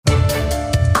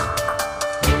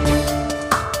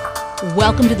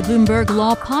Welcome to the Bloomberg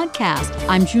Law Podcast.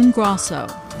 I'm June Grasso.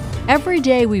 Every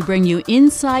day we bring you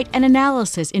insight and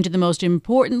analysis into the most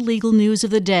important legal news of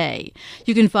the day.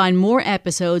 You can find more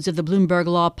episodes of the Bloomberg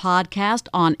Law Podcast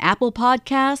on Apple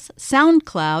Podcasts,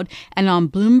 SoundCloud, and on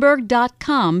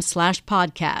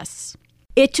Bloomberg.com/podcasts.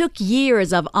 It took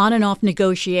years of on and off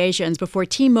negotiations before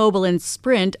T-Mobile and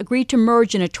Sprint agreed to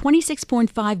merge in a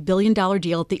 $26.5 billion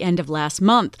deal at the end of last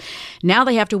month. Now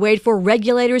they have to wait for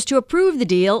regulators to approve the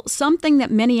deal, something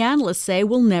that many analysts say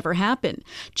will never happen.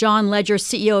 John Legere,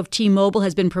 CEO of T-Mobile,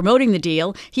 has been promoting the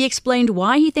deal. He explained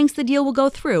why he thinks the deal will go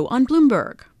through on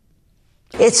Bloomberg.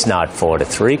 It's not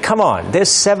 4-3. Come on.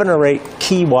 There's 7 or 8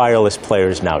 key wireless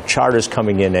players now. Charter's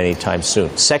coming in anytime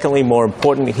soon. Secondly, more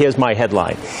important, here's my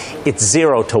headline. It's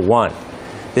 0-1.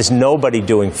 There's nobody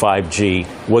doing 5G.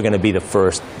 We're going to be the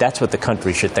first. That's what the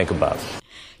country should think about.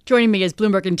 Joining me is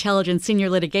Bloomberg Intelligence senior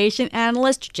litigation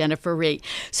analyst Jennifer Rhee.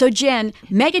 So, Jen,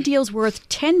 mega deals worth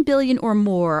 $10 billion or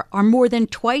more are more than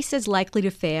twice as likely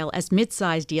to fail as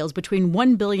mid-sized deals between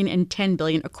 $1 billion and $10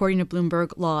 billion, according to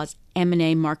Bloomberg Law's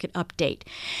M&A market update.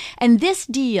 And this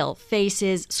deal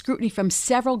faces scrutiny from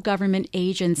several government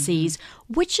agencies.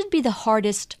 Which should be the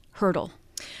hardest hurdle?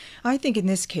 I think in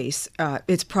this case,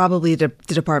 it's probably the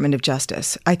Department of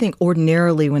Justice. I think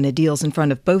ordinarily when a deal's in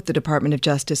front of both the Department of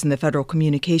Justice and the Federal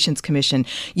Communications Commission,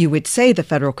 you would say the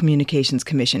Federal Communications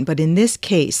Commission. But in this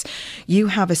case, you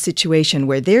have a situation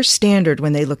where their standard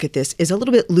when they look at this is a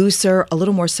little bit looser, a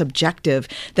little more subjective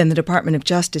than the Department of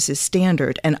Justice's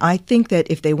standard. And I think that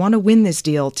if they want to win this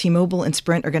deal, T-Mobile and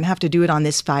Sprint are going to have to do it on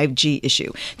this 5G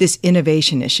issue, this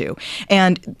innovation issue.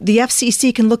 And the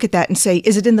FCC can look at that and say,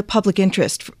 is it in the public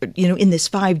interest, in this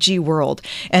 5G world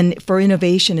and for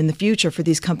innovation in the future for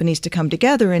these companies to come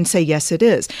together and say, yes, it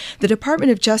is. The Department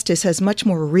of Justice has much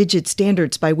more rigid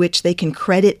standards by which they can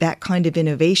credit that kind of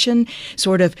innovation,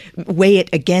 sort of weigh it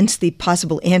against the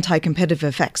possible anti-competitive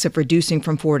effects of reducing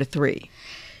from 4 to 3.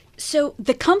 So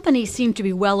the companies seem to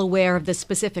be well aware of the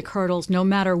specific hurdles, no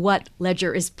matter what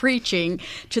Legere is preaching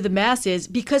to the masses,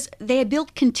 because they have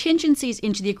built contingencies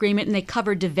into the agreement and they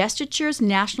cover divestitures,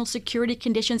 national security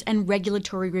conditions, and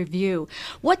regulatory review.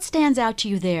 What stands out to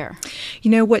you there?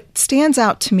 What stands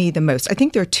out to me the most, I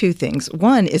think there are 2 things.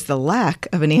 One is the lack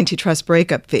of an antitrust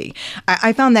breakup fee.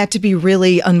 I found that to be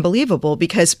really unbelievable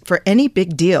because for any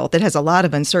big deal that has a lot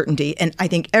of uncertainty, and I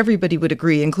think everybody would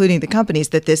agree, including the companies,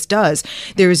 that this does,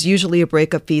 there is usually a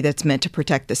breakup fee that's meant to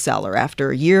protect the seller. After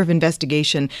a year of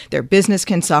investigation, their business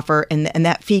can suffer, and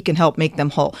that fee can help make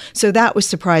them whole. So that was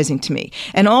surprising to me.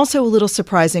 And also a little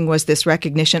surprising was this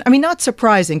recognition. I mean, not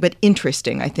surprising, but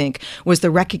interesting, I think, was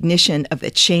the recognition of the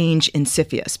change in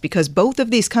CFIUS. Because both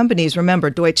of these companies, remember,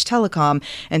 Deutsche Telekom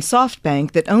and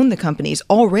SoftBank that own the companies,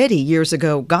 already years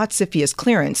ago got CFIUS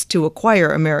clearance to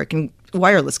acquire American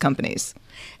wireless companies.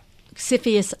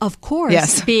 CFIUS, of course,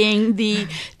 yes, being the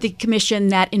commission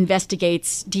that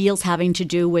investigates deals having to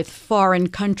do with foreign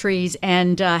countries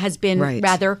and has been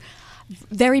rather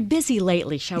very busy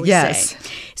lately, shall we say.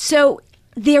 So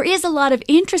there is a lot of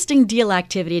interesting deal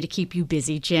activity to keep you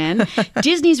busy, Jen.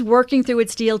 Disney's working through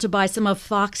its deal to buy some of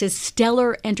Fox's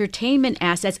stellar entertainment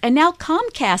assets, and now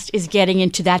Comcast is getting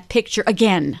into that picture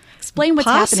again. Explain what's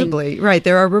Possibly. happening. Right.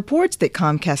 There are reports that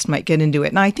Comcast might get into it.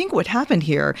 And I think what happened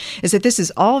here is that this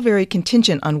is all very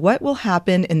contingent on what will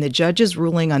happen in the judge's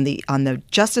ruling on the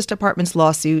Justice Department's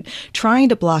lawsuit trying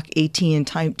to block AT&T and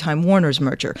Time Warner's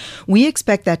merger. We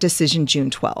expect that decision June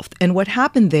 12th. And what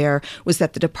happened there was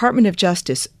that the Department of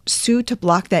Justice sued to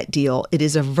block that deal. It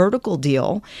is a vertical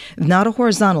deal, not a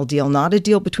horizontal deal, not a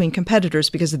deal between competitors,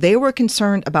 because they were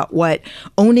concerned about what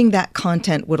owning that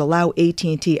content would allow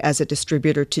AT&T as a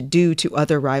distributor to do to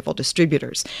other rival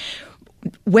distributors.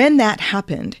 When that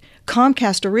happened,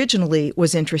 Comcast originally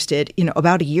was interested,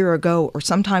 about a year ago or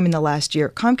sometime in the last year,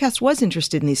 Comcast was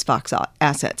interested in these Fox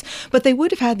assets, but they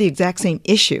would have had the exact same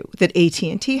issue that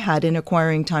AT&T had in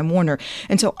acquiring Time Warner.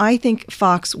 And so I think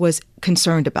Fox was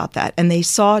concerned about that, and they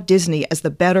saw Disney as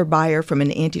the better buyer from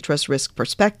an antitrust risk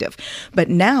perspective. But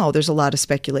now there's a lot of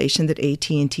speculation that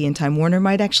AT&T and Time Warner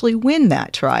might actually win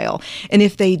that trial. And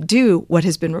if they do, what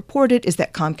has been reported is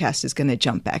that Comcast is going to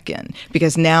jump back in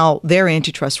because now their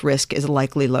antitrust risk is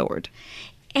likely lowered.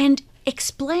 And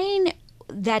explain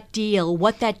that deal,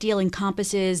 what that deal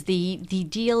encompasses, the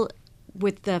deal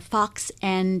with the Fox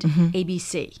and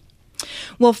ABC.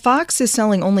 Well, Fox is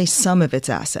selling only some of its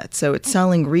assets. So it's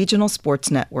selling regional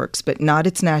sports networks, but not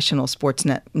its national sports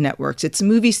networks. It's a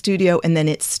movie studio and then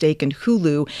its stake in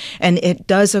Hulu. And it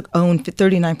does own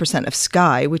 39% of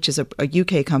Sky, which is a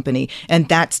UK company, and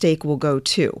that stake will go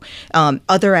too.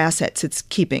 Other assets it's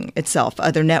keeping itself,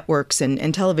 other networks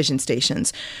and television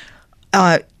stations.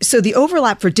 So the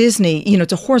overlap for Disney,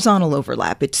 it's a horizontal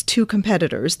overlap. It's two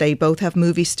competitors. They both have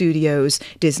movie studios.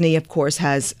 Disney, of course,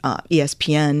 has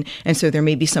ESPN. And so there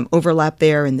may be some overlap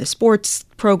there in the sports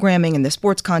programming and the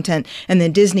sports content. And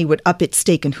then Disney would up its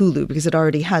stake in Hulu because it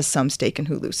already has some stake in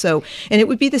Hulu. So, and it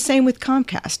would be the same with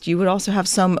Comcast. You would also have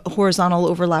some horizontal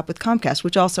overlap with Comcast,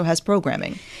 which also has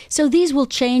programming. So these will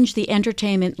change the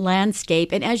entertainment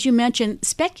landscape. And as you mentioned,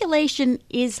 speculation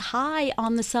is high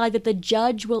on the side that the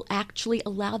judge will actually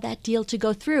allow that deal to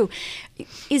go through.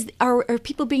 Are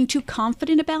people being too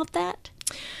confident about that?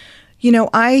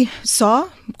 I saw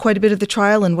quite a bit of the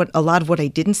trial, and a lot of what I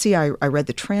didn't see, I read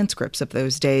the transcripts of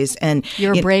those days. And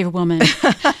you're a brave woman.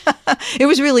 It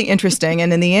was really interesting.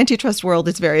 And in the antitrust world,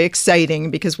 it's very exciting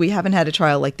because we haven't had a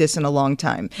trial like this in a long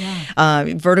time.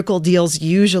 Yeah. Vertical deals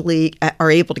usually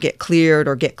are able to get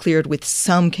cleared with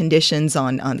some conditions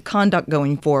on conduct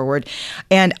going forward.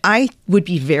 And I would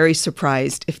be very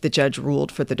surprised if the judge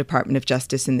ruled for the Department of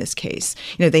Justice in this case.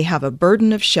 They have a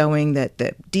burden of showing that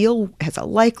the deal has a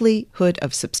likelihood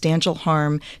of substantial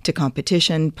harm to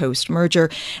competition post-merger.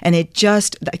 And I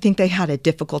think they had a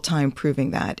difficult time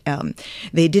proving that.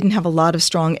 They didn't have a lot of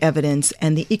strong evidence,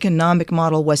 and the economic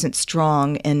model wasn't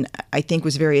strong and I think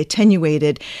was very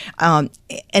attenuated. And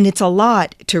it's a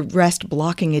lot to rest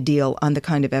blocking a deal on the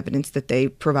kind of evidence that they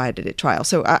provided at trial.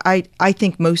 So I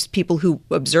think most people who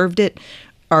observed it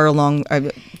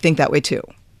think that way too.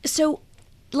 So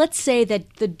let's say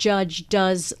that the judge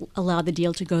does allow the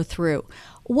deal to go through.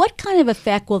 What kind of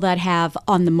effect will that have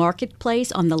on the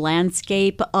marketplace, on the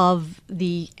landscape of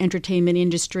the entertainment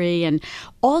industry, and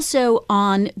also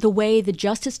on the way the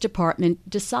Justice Department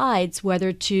decides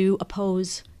whether to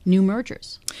oppose new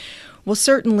mergers? Well,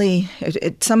 certainly,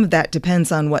 some of that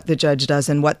depends on what the judge does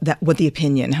and what the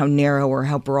opinion, how narrow or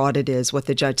how broad it is, what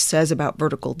the judge says about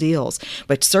vertical deals.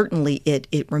 But certainly, it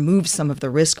removes some of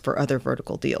the risk for other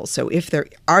vertical deals. So if there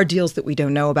are deals that we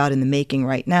don't know about in the making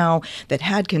right now that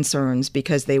had concerns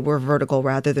because they were vertical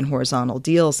rather than horizontal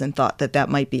deals and thought that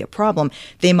might be a problem,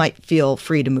 they might feel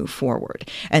free to move forward.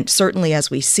 And certainly, as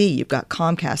we see, you've got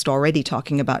Comcast already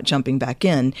talking about jumping back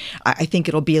in. I think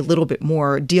it'll be a little bit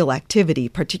more deal activity,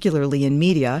 particularly in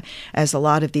media, as a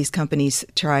lot of these companies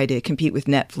try to compete with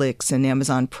Netflix and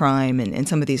Amazon Prime and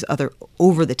some of these other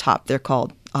over-the-top, they're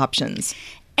called, options.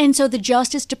 And so the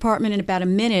Justice Department, in about a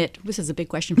minute, this is a big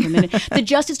question for a minute, the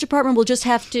Justice Department will just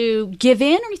have to give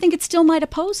in, or do you think it still might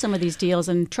oppose some of these deals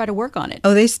and try to work on it?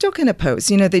 Oh, they still can oppose.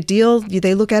 The deal,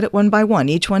 they look at it one by one.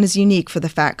 Each one is unique for the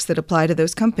facts that apply to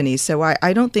those companies. So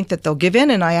I don't think that they'll give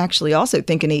in, and I actually also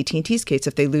think in AT&T's case,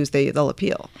 if they lose, they'll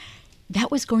appeal. That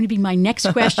was going to be my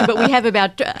next question, but we have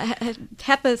about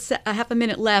half a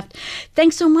minute left.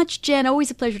 Thanks so much, Jen. Always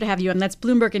a pleasure to have you on. That's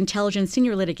Bloomberg Intelligence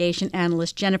Senior Litigation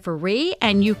Analyst Jennifer Rhee,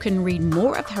 and you can read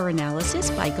more of her analysis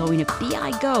by going to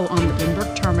BI Go on the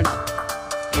Bloomberg Terminal.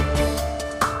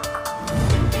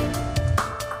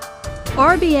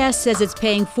 RBS says it's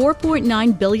paying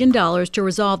 $4.9 billion to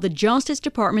resolve the Justice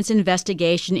Department's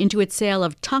investigation into its sale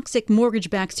of toxic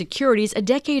mortgage-backed securities a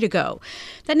decade ago.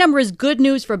 That number is good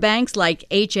news for banks like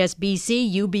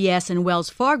HSBC, UBS, and Wells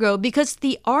Fargo because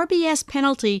the RBS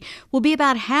penalty will be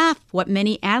about half what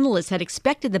many analysts had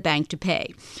expected the bank to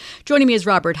pay. Joining me is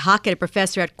Robert Hockett, a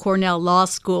professor at Cornell Law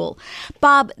School.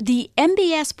 Bob, the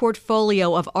MBS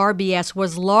portfolio of RBS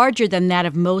was larger than that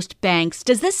of most banks.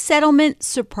 Does this settlement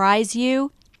surprise you?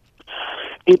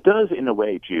 It does in a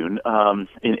way, June.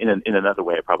 In another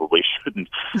way, it probably shouldn't.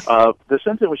 The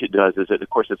sense in which it does is that, of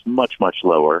course, it's much, much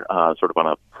lower, sort of on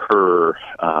a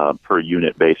per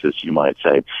unit basis, you might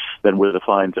say, than were the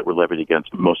fines that were levied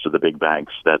against most of the big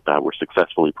banks that were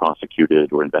successfully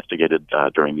prosecuted or investigated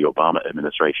during the Obama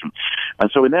administration. And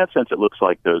so in that sense, it looks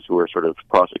like those who are sort of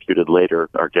prosecuted later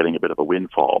are getting a bit of a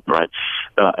windfall, right?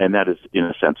 And that is, in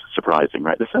a sense, surprising,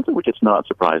 right? The sense in which it's not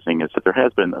surprising is that there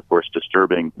have been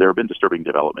disturbing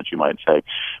developments, you might say,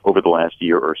 over the last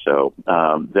year or so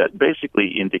that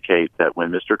basically indicate that when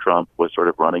Mr. Trump was sort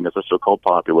of running as a so-called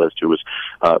populist who was,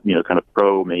 kind of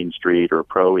pro-Main Street or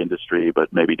pro-industry,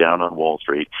 but maybe down on Wall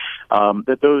Street,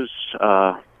 that those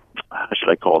how should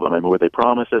I call them? I mean, were they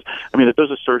promises? I mean, that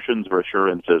those assertions or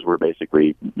assurances were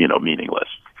basically, meaningless.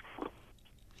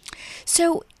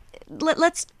 So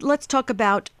let's talk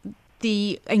about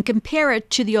and compare it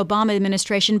to the Obama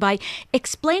administration by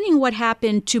explaining what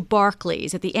happened to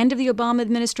Barclays at the end of the Obama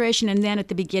administration and then at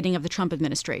the beginning of the Trump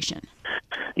administration.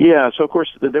 Yeah, so of course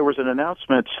there was an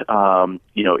announcement,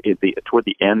 toward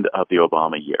the end of the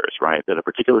Obama years, right, that a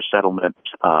particular settlement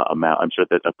amount,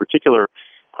 that a particular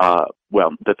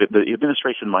that the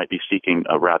administration might be seeking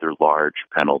a rather large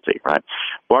penalty, right?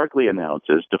 Barclays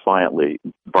announces defiantly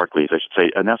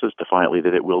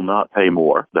that it will not pay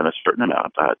more than a certain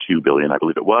amount, $2 billion, I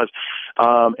believe it was.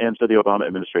 And so the Obama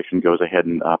administration goes ahead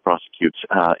and prosecutes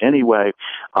anyway.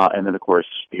 And then, of course,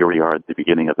 here we are at the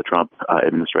beginning of the Trump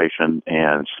administration.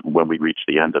 And when we reach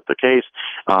the end of the case,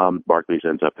 Barclays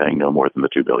ends up paying no more than the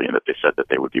 $2 billion that they said that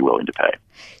they would be willing to pay.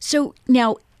 So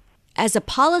now, as a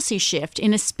policy shift,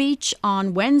 in a speech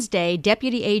on Wednesday,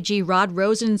 Deputy AG Rod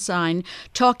Rosenstein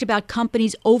talked about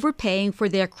companies overpaying for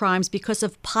their crimes because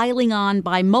of piling on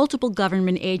by multiple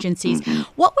government agencies.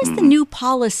 What was the new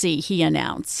policy he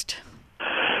announced?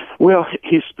 Well,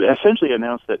 he's essentially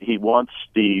announced that he wants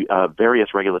the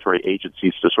various regulatory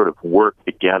agencies to sort of work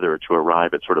together to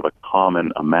arrive at sort of a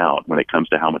common amount when it comes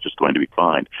to how much is going to be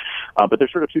fined. But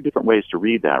there's sort of two different ways to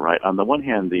read that, right? On the one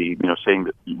hand, saying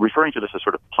that, referring to this as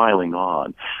sort of piling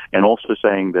on, and also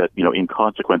saying that, in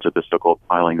consequence of this so-called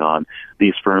piling on,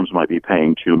 these firms might be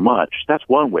paying too much. That's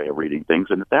one way of reading things,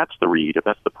 and if that's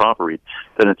the proper read,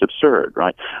 then it's absurd,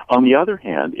 right? On the other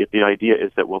hand, if the idea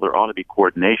is that, well, there ought to be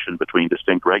coordination between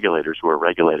distinct regulators who are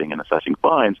regulating and assessing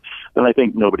fines, then I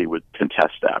think nobody would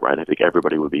contest that, right? I think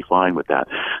everybody would be fine with that.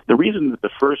 The reason that the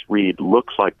first read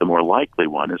looks like the more likely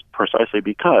one is precisely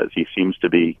because he seems to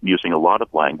be using a lot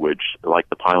of language, like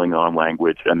the piling on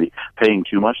language and the paying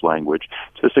too much language,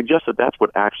 to suggest that that's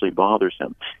what actually bothers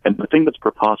him. And the thing that's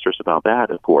preposterous about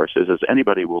that, of course, is, as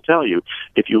anybody will tell you,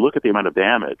 if you look at the amount of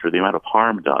damage or the amount of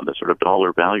harm done, the sort of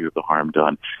dollar value of the harm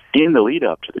done in the lead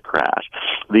up to the crash,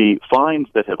 the fines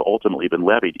that have ultimately been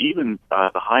levied, even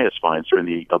the highest fines during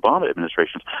the Obama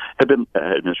administration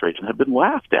have been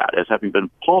laughed at as having been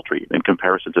paltry in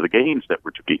comparison to the gains that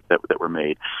were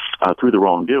made through the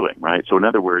wrongdoing, right? So in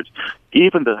other words,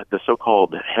 even the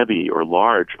so-called heavy or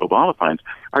large Obama fines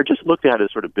are just looked at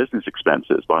as sort of business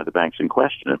expenses by the banks in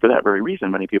question. And for that very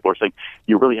reason, many people are saying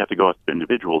you really have to go after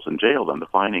individuals and jail them. The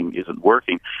fining isn't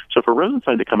working. So for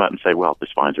Rosenstein to come out and say, well,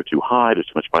 these fines are too high, there's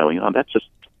too much piling on, that's just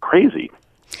crazy.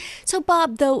 So,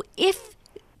 Bob, though, if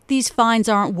these fines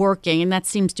aren't working, and that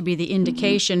seems to be the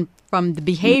indication from the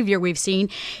behavior we've seen,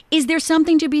 is there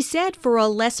something to be said for a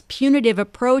less punitive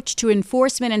approach to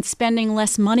enforcement and spending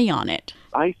less money on it?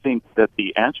 I think that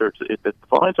the answer to if the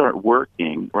fines aren't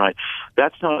working, right,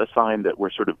 that's not a sign that we're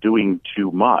sort of doing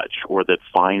too much or that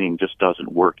fining just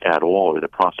doesn't work at all or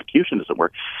that prosecution doesn't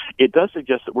work. It does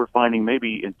suggest that we're fining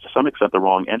maybe to some extent the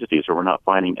wrong entities or we're not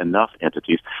fining enough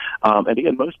entities. And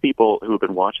again, most people who have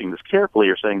been watching this carefully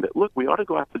are saying that, look, we ought to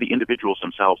go after the individuals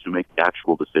themselves who make the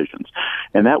actual decisions.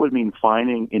 And that would mean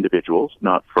fining individuals,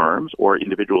 not firms, or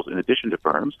individuals in addition to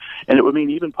firms. And it would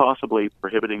mean even possibly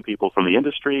prohibiting people from the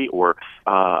industry or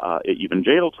even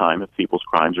jail time if people's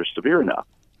crimes are severe enough.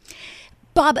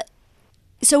 Bob,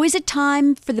 so is it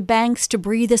time for the banks to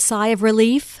breathe a sigh of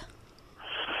relief?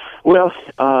 Well,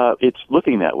 it's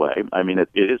looking that way. I mean, it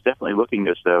is definitely looking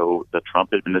as though the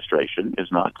Trump administration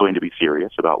is not going to be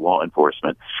serious about law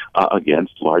enforcement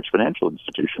against large financial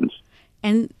institutions.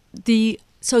 And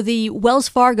so the Wells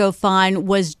Fargo fine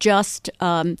was just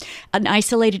an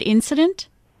isolated incident?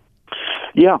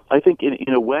 Yeah, I think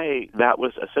in a way that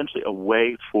was essentially a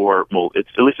way for, well, at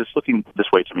least it's looking this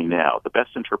way to me now. The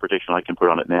best interpretation I can put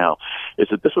on it now is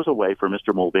that this was a way for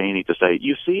Mr. Mulvaney to say,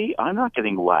 you see, I'm not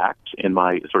getting laxed in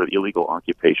my sort of illegal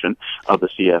occupation of the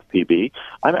CFPB.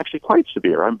 I'm actually quite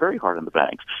severe. I'm very hard on the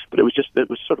banks. But it was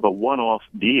sort of a one-off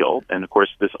deal. And, of course,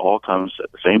 this all comes at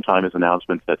the same time as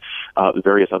announcements that the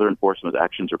various other enforcement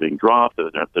actions are being dropped,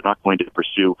 that they're not going to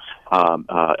pursue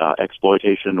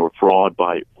exploitation or fraud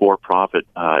by for-profit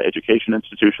education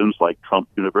institutions like Trump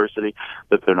University,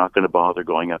 that they're not going to bother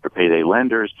going after payday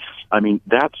lenders. I mean,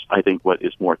 that's, I think, what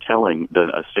is more telling than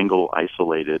a single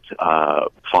isolated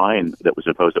fine that was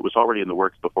imposed that was already in the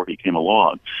works before he came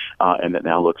along, and that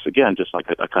now looks, again, just like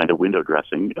a kind of window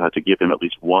dressing to give him at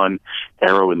least one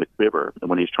arrow in the quiver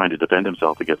when he's trying to defend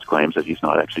himself against claims that he's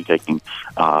not actually taking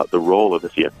the role of the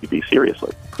CFPB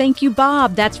seriously. Thank you,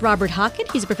 Bob. That's Robert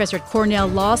Hockett. He's a professor at Cornell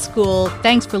Law School.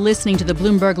 Thanks for listening to the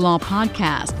Bloomberg Law Podcast.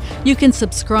 You can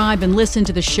subscribe and listen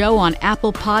to the show on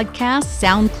Apple Podcasts,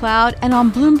 SoundCloud, and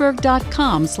on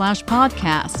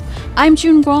Bloomberg.com/podcast. I'm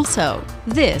June Grasso.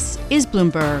 This is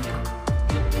Bloomberg.